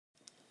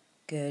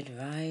Good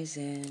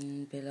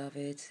rising,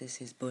 beloveds.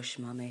 This is Bush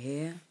Mama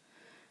here,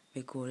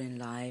 recording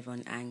live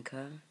on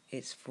Anchor.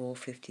 It's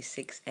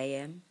 4:56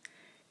 a.m.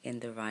 in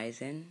the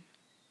rising,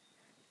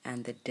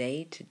 and the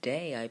day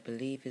today, I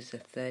believe, is the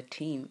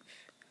 13th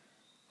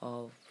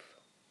of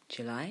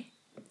July,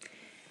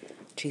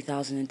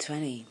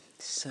 2020.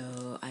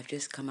 So I've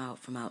just come out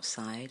from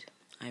outside.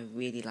 I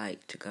really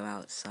like to go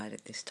outside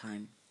at this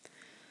time,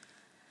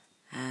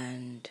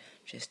 and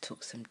just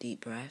took some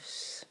deep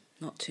breaths.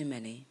 Not too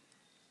many,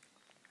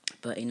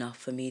 but enough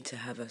for me to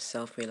have a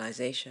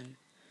self-realization.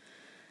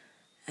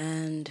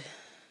 And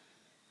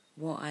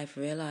what I've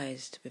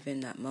realized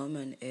within that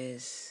moment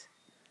is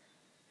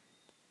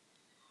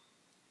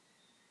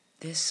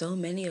there's so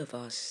many of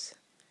us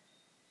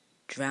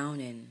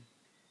drowning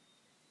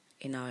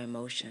in our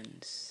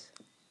emotions,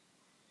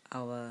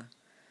 our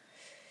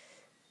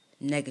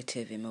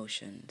negative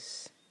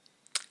emotions.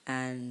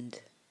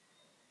 And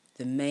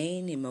the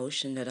main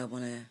emotion that I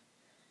want to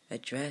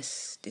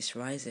address this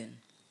rising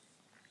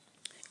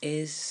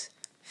is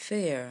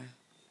fear.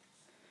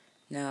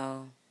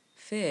 Now,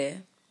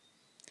 fear,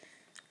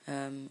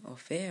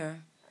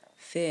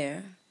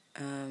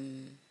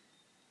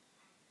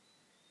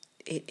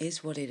 it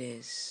is what it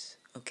is,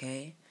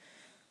 okay?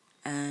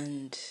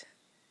 And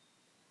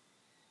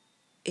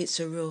it's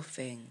a real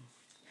thing.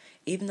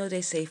 Even though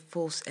they say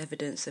false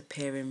evidence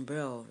appearing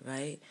real,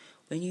 right?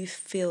 When you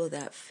feel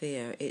that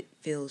fear, it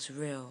feels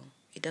real.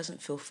 It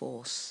doesn't feel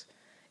false.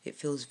 It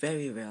feels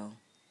very real.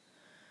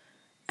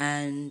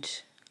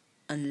 And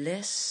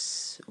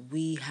unless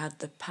we have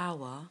the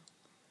power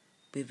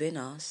within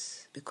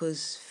us,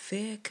 because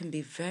fear can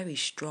be very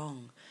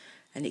strong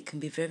and it can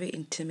be very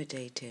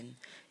intimidating,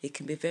 it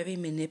can be very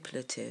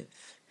manipulative,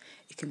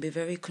 it can be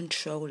very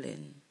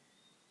controlling.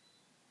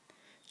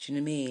 Do you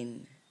know what I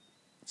mean?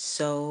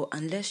 So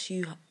unless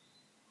you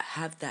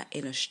have that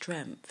inner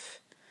strength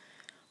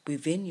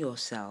within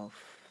yourself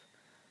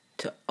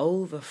to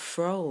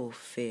overthrow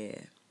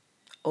fear,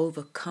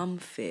 overcome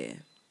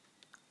fear,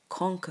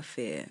 conquer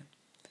fear,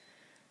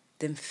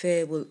 then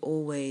fear will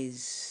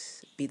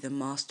always be the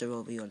master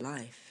over your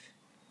life.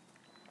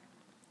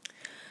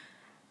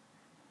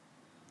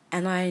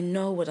 And I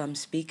know what I'm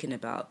speaking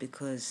about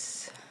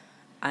because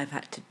I've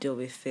had to deal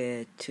with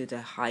fear to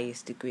the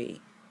highest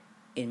degree,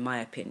 in my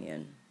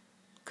opinion,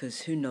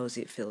 because who knows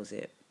it feels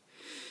it.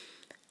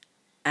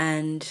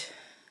 And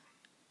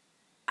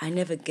I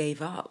never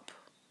gave up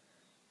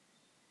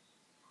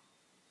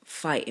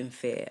fighting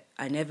fear.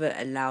 I never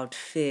allowed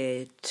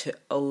fear to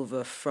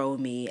overthrow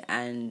me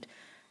and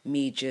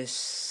me just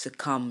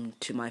succumb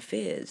to my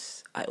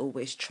fears. I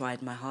always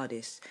tried my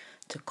hardest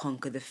to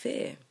conquer the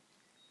fear.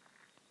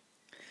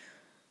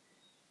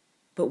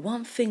 But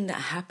one thing that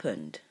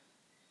happened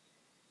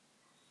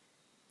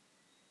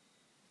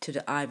to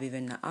the eye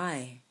within the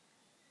eye,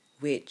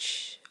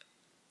 which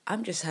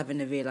I'm just having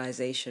a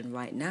realization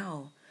right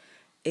now,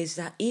 is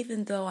that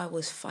even though I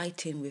was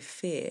fighting with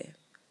fear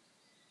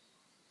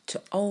to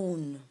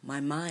own my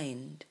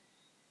mind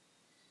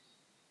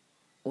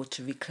or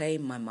to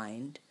reclaim my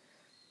mind,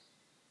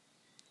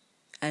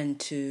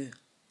 and to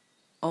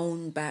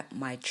own back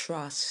my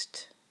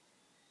trust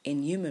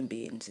in human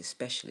beings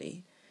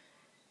especially,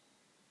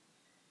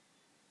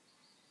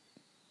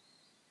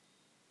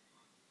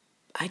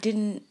 I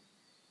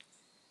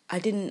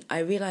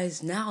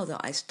realize now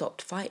that I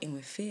stopped fighting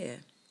with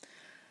fear.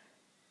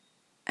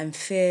 And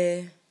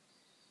fear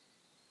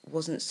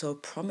wasn't so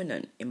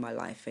prominent in my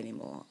life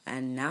anymore.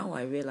 And now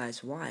I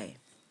realize why.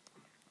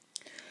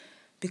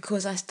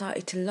 Because I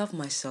started to love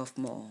myself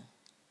more.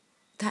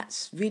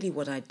 That's really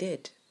what I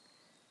did.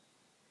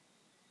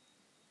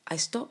 I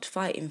stopped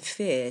fighting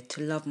fear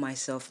to love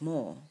myself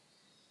more.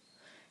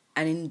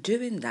 And in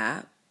doing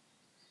that,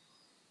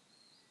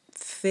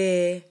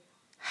 fear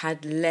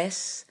had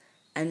less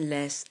and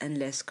less and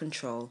less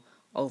control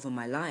over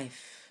my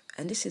life.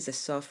 And this is a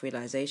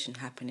self-realization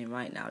happening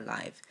right now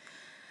live.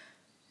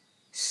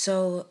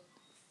 So,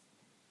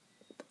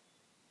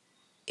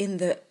 in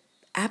the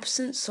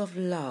absence of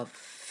love,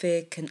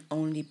 fear can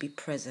only be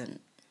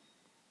present.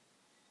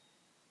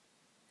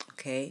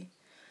 Okay?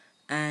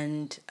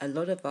 And a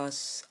lot of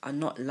us are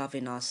not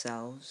loving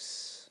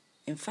ourselves.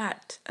 In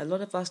fact, a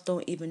lot of us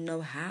don't even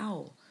know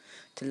how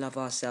to love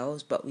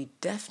ourselves, but we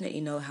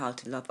definitely know how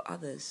to love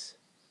others.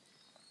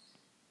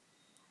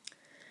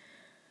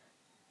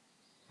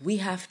 We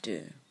have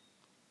to.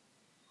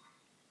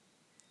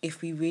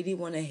 If we really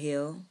want to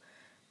heal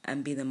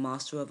and be the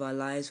master of our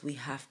lives, we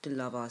have to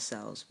love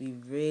ourselves. We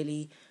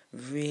really,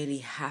 really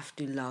have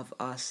to love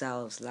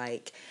ourselves.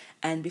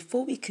 And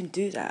before we can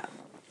do that,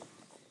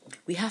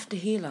 we have to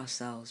heal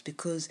ourselves,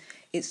 because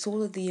it's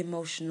all of the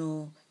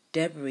emotional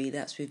debris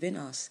that's within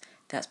us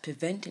that's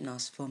preventing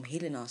us from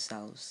healing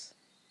ourselves.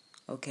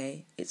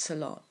 Okay? It's a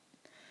lot.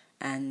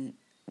 And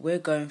we're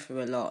going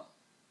through a lot,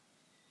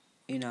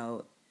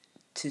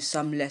 to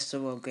some lesser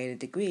or greater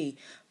degree.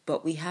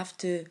 But we have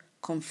to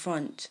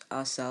confront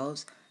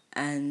ourselves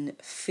and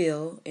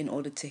feel in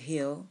order to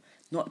heal,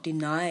 not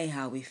deny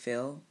how we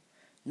feel,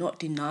 not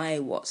deny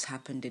what's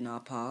happened in our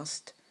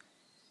past,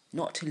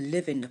 not to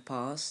live in the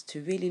past,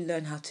 to really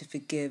learn how to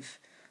forgive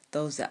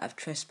those that have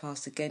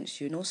trespassed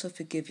against you, and also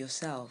forgive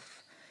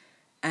yourself.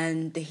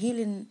 And the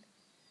healing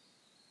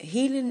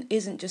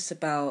isn't just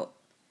about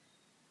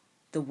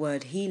the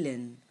word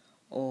healing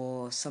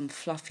or some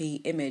fluffy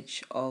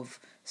image of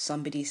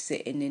somebody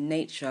sitting in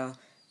nature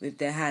with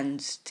their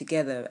hands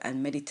together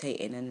and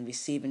meditating and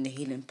receiving the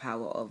healing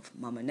power of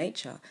Mama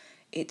Nature.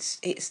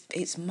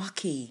 It's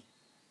mucky.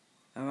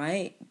 All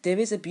right? There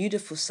is a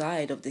beautiful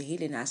side of the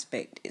healing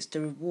aspect. It's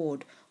the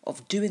reward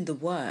of doing the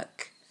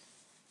work.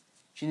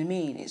 Do you know what I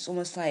mean? It's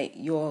almost like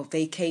your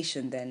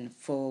vacation then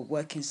for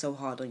working so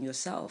hard on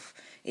yourself.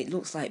 It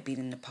looks like being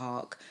in the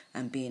park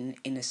and being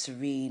in a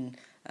serene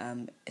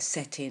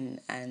setting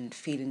and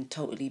feeling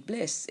totally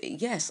bliss.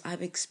 Yes,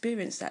 I've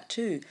experienced that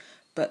too.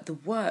 But the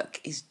work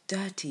is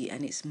dirty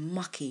and it's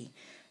mucky.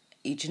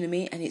 Do you know what I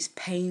mean? And it's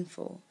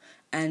painful.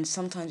 And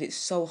sometimes it's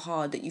so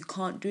hard that you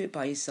can't do it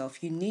by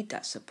yourself. You need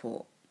that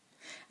support.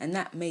 And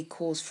that may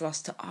cause for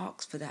us to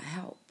ask for that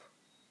help,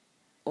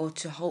 or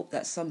to hope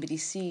that somebody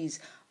sees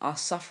our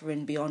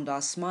suffering beyond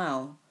our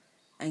smile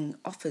and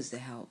offers the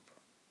help.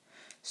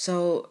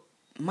 So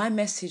my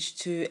message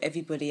to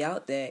everybody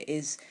out there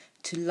is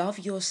to love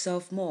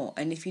yourself more.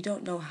 And if you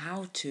don't know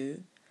how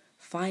to,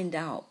 find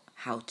out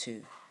how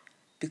to.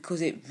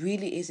 Because it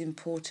really is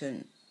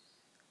important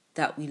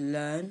that we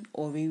learn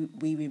or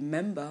we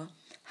remember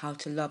how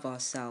to love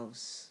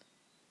ourselves.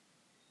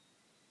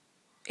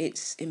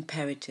 It's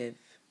imperative.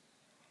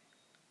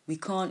 We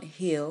can't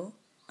heal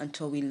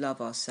until we love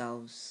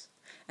ourselves.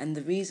 And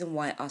the reason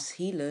why us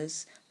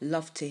healers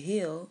love to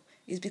heal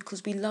is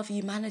because we love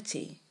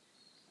humanity.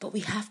 But we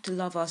have to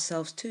love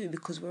ourselves too,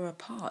 because we're a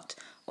part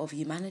of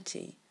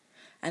humanity.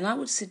 And I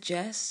would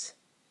suggest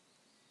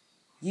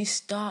you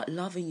start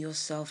loving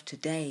yourself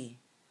today.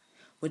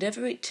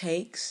 Whatever it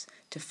takes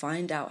to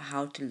find out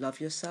how to love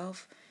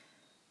yourself,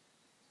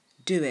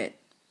 do it.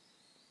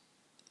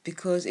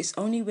 Because it's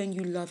only when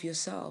you love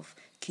yourself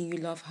can you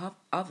love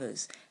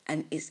others.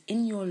 And it's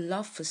in your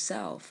love for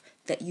self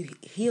that you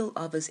heal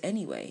others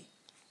anyway.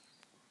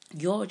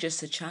 You're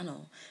just a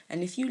channel.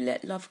 And if you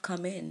let love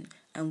come in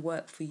and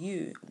work for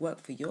you,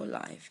 work for your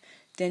life,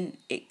 then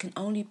it can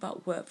only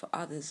but work for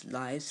others'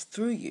 lives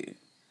through you.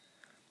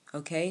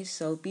 Okay,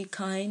 so be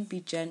kind, be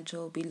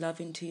gentle, be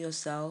loving to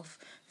yourself,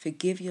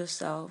 forgive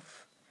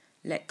yourself,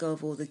 let go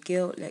of all the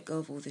guilt, let go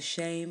of all the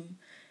shame,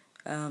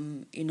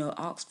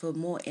 ask for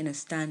more inner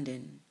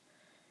standing.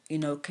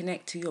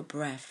 Connect to your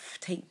breath.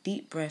 Take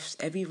deep breaths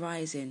every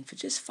rising for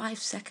just 5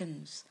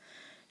 seconds.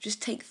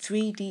 Just take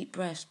 3 deep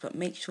breaths, but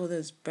make sure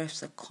those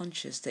breaths are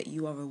conscious, that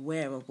you are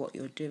aware of what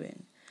you're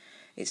doing.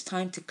 It's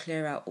time to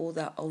clear out all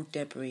that old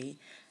debris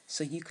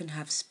so you can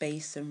have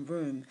space and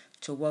room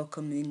to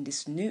welcome in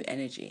this new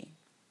energy.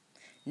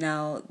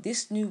 Now,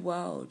 this new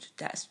world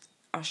that's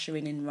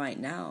ushering in right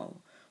now,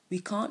 we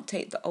can't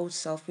take the old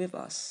self with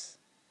us.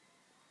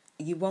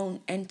 You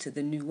won't enter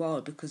the new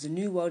world because the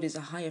new world is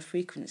a higher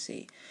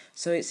frequency.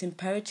 So it's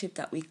imperative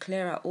that we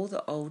clear out all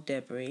the old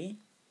debris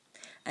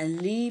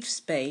and leave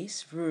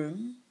space,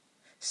 room,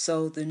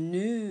 so the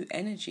new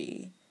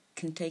energy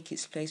can take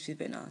its place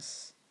within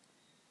us.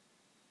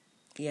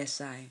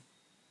 Yes,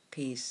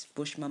 Peace.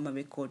 Bush Mama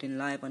recording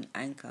live on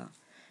Anchor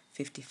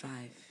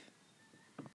 55.